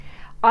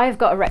I've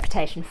got a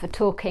reputation for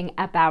talking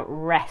about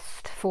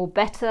rest, for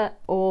better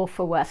or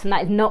for worse, and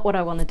that is not what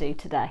I want to do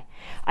today.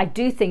 I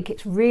do think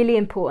it's really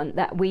important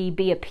that we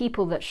be a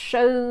people that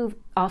show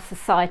our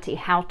society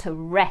how to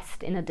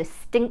rest in a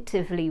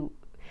distinctively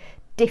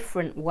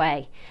different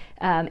way,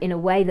 in a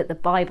way that the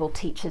Bible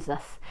teaches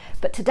us.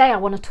 But today I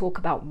want to talk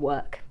about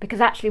work,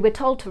 because actually we're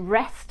told to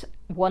rest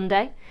one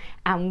day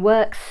and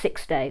work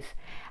 6 days.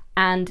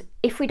 And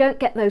if we don't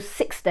get those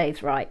 6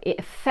 days right, it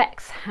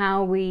affects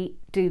how we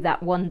do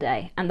that one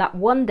day. And that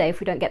one day, if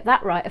we don't get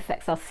that right,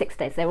 affects our 6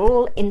 days. They're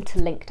all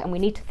interlinked, and we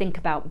need to think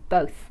about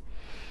both.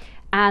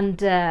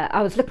 And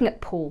I was looking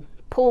at Paul.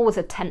 Paul was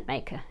a tent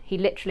maker. He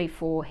literally,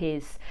 for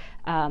his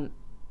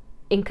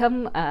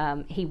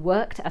income, he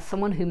worked as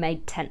someone who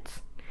made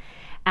tents.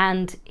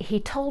 And he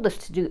told us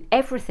to do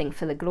everything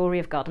for the glory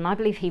of God. And I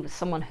believe he was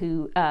someone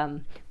who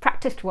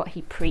practiced what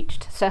he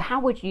preached. So how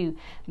would you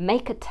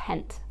make a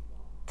tent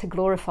to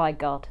glorify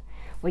God?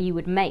 Well, you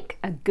would make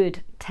a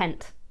good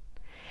tent.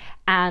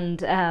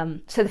 And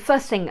so the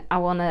first thing I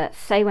want to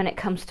say when it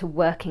comes to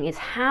working is,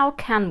 how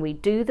can we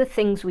do the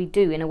things we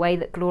do in a way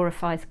that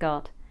glorifies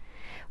God?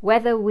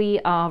 Whether we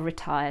are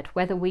retired,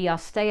 whether we are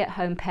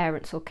stay-at-home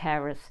parents or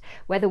carers,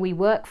 whether we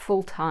work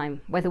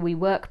full-time, whether we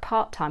work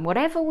part-time,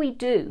 whatever we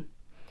do,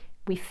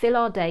 we fill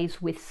our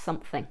days with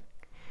something.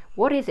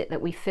 What is it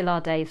that we fill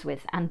our days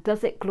with? And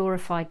does it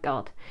glorify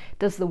God?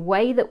 Does the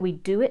way that we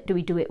do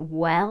we do it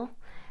well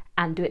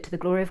and do it to the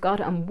glory of God?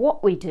 And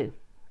what we do,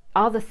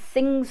 are the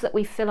things that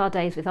we fill our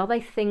days with, are they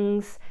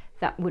things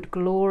that would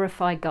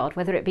glorify God?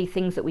 Whether it be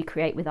things that we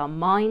create with our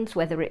minds,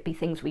 whether it be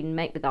things we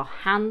make with our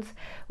hands,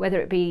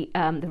 whether it be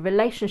the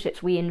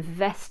relationships we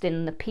invest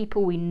in, the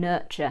people we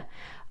nurture,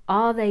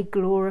 are they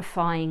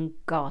glorifying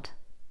God?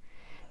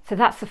 So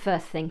that's the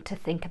first thing to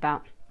think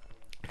about.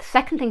 The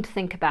second thing to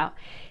think about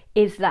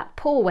is that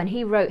Paul, when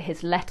he wrote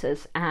his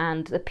letters,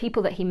 and the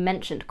people that he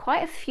mentioned,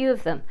 quite a few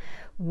of them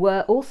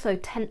were also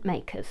tent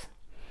makers.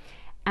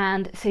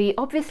 And so he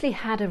obviously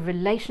had a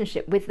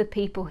relationship with the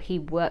people he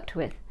worked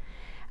with.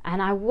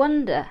 And I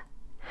wonder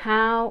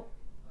how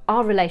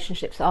our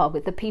relationships are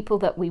with the people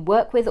that we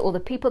work with, or the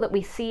people that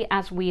we see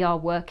as we are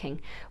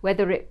working,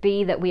 whether it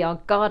be that we are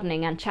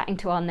gardening and chatting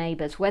to our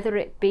neighbours, whether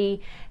it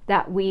be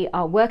that we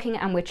are working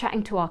and we're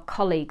chatting to our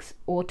colleagues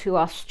or to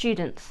our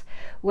students,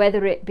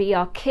 whether it be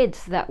our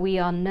kids that we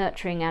are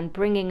nurturing and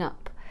bringing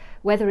up,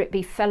 whether it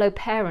be fellow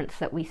parents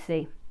that we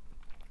see.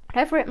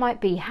 Whatever it might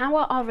be, how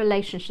are our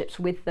relationships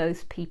with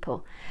those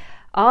people?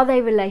 Are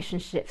they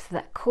relationships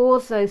that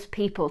cause those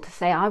people to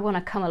say, I want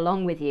to come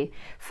along with you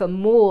for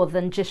more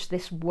than just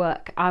this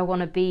work? I want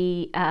to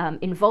be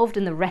involved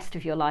in the rest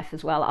of your life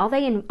as well.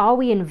 Are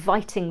we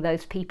inviting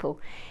those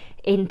people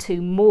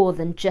into more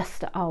than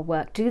just our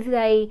work? Do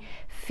they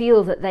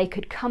feel that they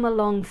could come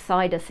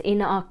alongside us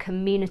in our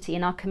community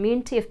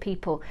of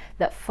people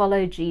that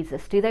follow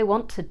Jesus? Do they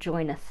want to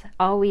join us?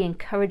 Are we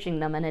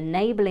encouraging them and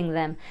enabling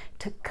them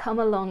to come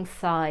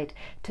alongside,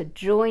 to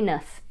join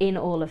us in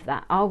all of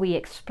that? Are we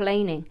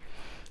explaining?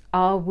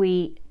 Are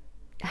we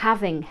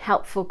having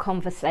helpful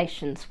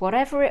conversations?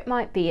 Whatever it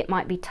might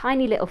be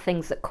tiny little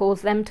things that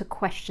cause them to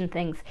question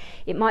things.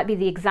 It might be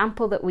the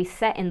example that we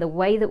set in the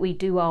way that we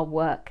do our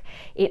work.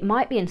 It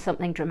might be in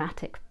something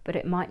dramatic, but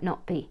it might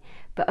not be.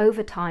 But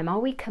over time, are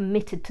we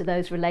committed to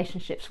those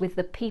relationships with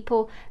the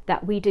people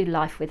that we do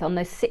life with on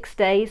those 6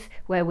 days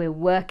where we're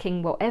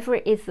working, whatever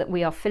it is that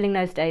we are filling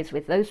those days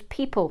with, those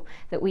people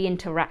that we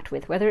interact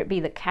with, whether it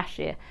be the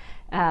cashier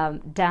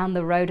down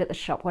the road at the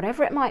shop,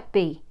 whatever it might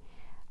be?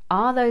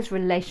 Are those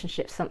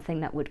relationships something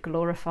that would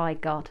glorify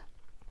God?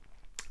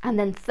 And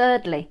then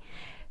thirdly,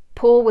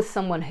 Paul was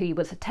someone who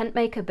was a tent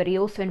maker, but he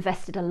also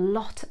invested a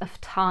lot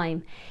of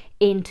time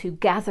into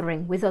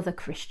gathering with other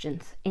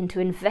Christians, into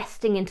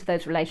investing into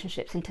those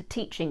relationships, into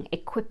teaching,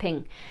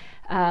 equipping,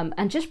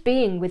 and just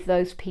being with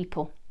those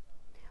people.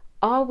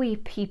 Are we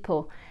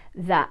people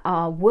that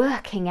are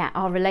working at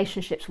our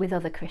relationships with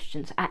other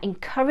Christians, at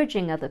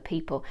encouraging other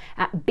people,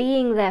 at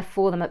being there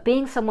for them, at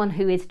being someone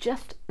who is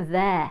just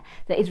there,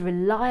 that is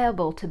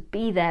reliable to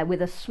be there with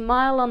a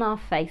smile on our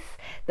face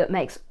that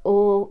makes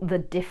all the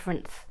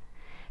difference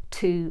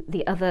to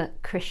the other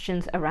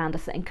Christians around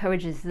us, that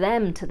encourages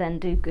them to then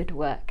do good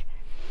work?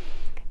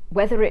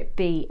 Whether it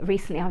be,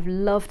 recently I've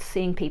loved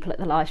seeing people at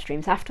the live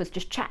streams afterwards,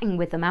 just chatting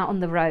with them out on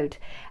the road,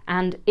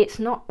 and it's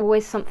not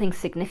always something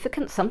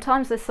significant.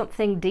 Sometimes there's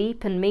something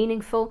deep and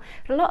meaningful,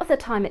 but a lot of the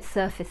time it's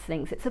surface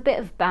things. It's a bit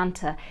of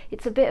banter,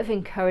 it's a bit of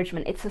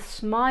encouragement, it's a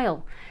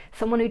smile,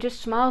 someone who just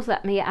smiles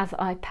at me as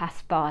I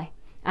pass by.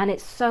 And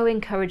it's so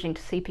encouraging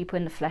to see people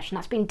in the flesh, and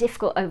that's been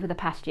difficult over the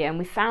past year, and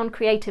we found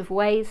creative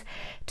ways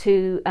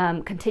to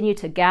continue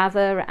to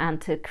gather and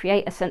to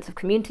create a sense of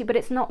community, but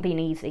it's not been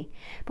easy,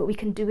 but we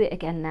can do it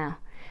again now.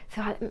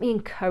 So let me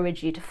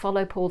encourage you to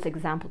follow Paul's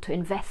example, to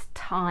invest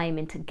time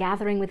into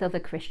gathering with other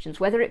Christians,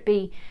 whether it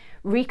be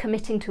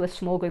recommitting to a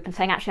small group and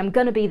saying, actually, I'm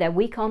going to be there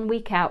week on,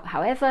 week out,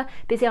 however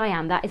busy I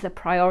am, that is a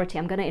priority.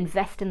 I'm going to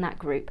invest in that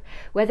group.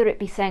 Whether it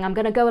be saying, I'm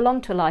going to go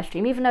along to a live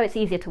stream, even though it's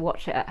easier to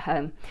watch it at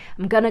home.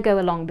 I'm going to go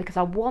along because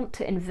I want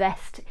to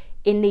invest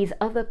in these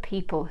other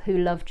people who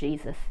love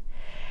Jesus.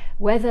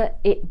 Whether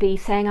it be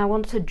saying, I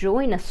want to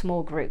join a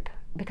small group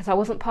because I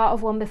wasn't part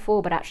of one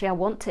before, but actually I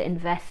want to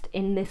invest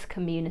in this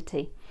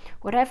community.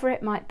 Whatever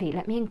it might be,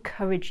 let me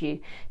encourage you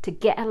to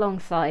get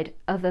alongside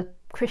other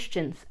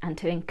Christians and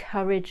to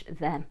encourage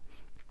them.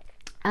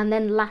 And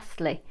then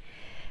lastly,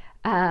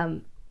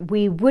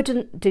 we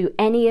wouldn't do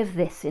any of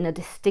this in a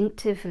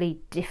distinctively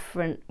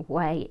different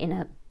way, in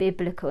a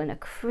biblical, in a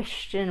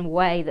Christian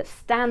way that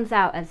stands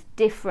out as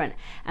different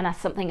and as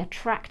something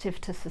attractive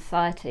to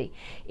society,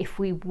 if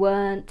we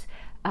weren't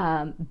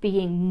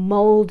being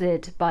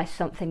molded by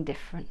something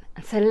different.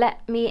 And so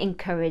let me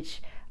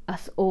encourage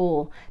us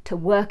all to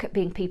work at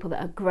being people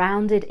that are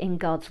grounded in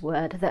God's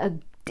word, that are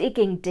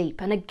digging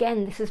deep. And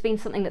again, this has been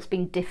something that's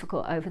been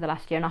difficult over the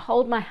last year, and I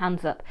hold my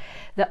hands up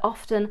that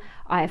often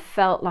I have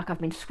felt like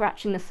I've been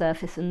scratching the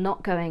surface and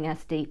not going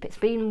as deep. It's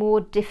been more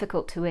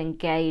difficult to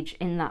engage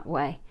in that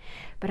way.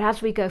 But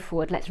as we go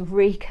forward, let's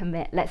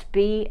recommit. Let's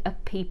be a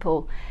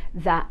people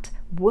that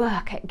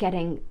work at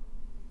getting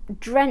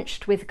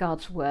drenched with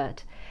God's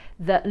word,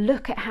 that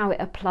look at how it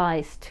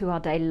applies to our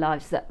daily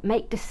lives, that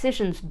make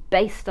decisions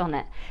based on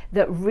it,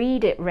 that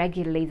read it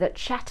regularly, that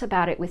chat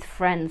about it with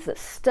friends, that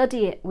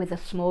study it with a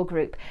small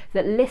group,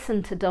 that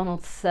listen to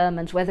Donald's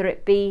sermons, whether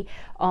it be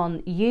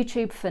on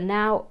YouTube for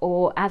now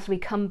or as we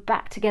come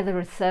back together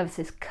as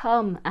services.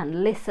 Come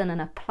and listen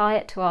and apply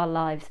it to our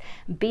lives.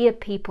 Be a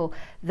people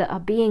that are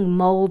being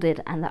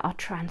molded and that are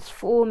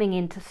transforming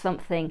into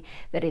something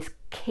that is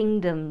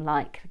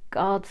kingdom-like,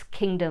 God's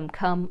kingdom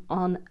come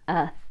on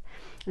earth.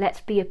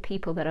 Let's be a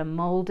people that are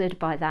molded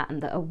by that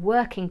and that are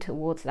working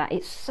towards that.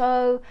 It's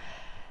so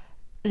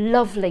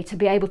lovely to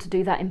be able to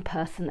do that in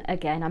person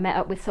again. I met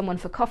up with someone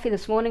for coffee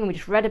this morning and we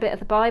just read a bit of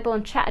the Bible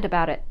and chatted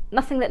about it.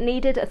 Nothing that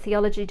needed a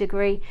theology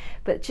degree,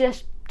 but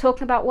just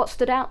talking about what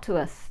stood out to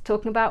us,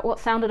 talking about what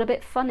sounded a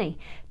bit funny,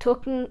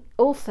 talking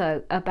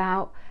also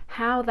about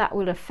how that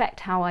will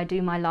affect how I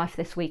do my life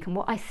this week and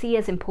what I see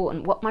as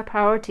important, what my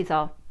priorities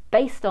are,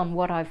 based on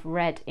what I've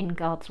read in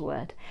God's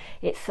word.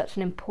 It's such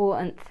an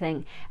important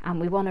thing, and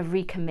we want to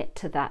recommit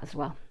to that as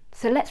well.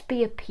 So let's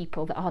be a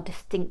people that are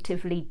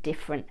distinctively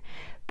different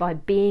by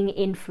being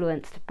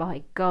influenced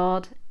by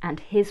God and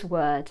his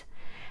word,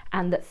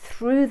 and that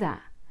through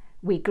that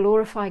we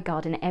glorify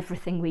God in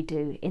everything we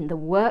do, in the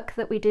work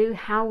that we do,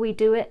 how we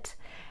do it,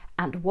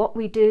 and what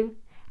we do,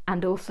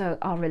 and also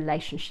our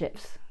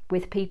relationships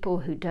with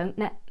people who don't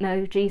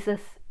know Jesus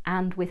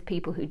and with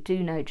people who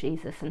do know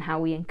Jesus, and how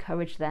we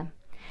encourage them.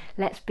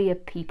 Let's be a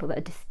people that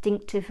are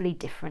distinctively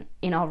different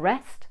in our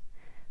rest,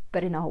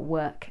 but in our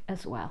work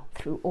as well,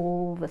 through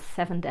all the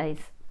 7 days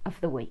of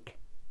the week.